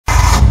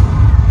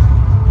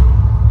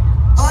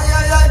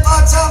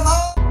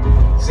Pachamama.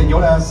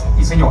 Señoras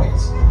y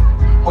señores,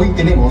 hoy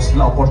tenemos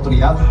la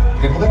oportunidad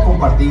de poder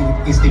compartir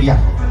este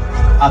viaje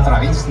a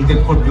través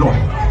del folclore,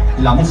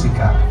 la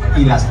música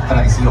y las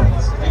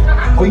tradiciones.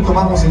 Hoy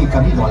tomamos el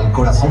camino al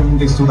corazón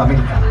de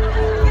Sudamérica.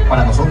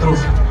 Para nosotros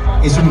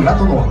es un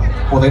grato honor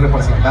poder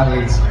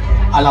presentarles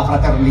a la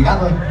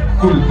Fraternidad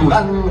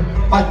Cultural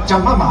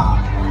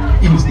Pachamama,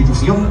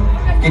 institución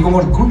que con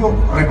orgullo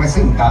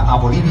representa a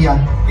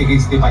Bolivia en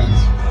este país.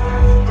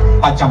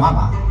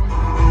 Pachamama.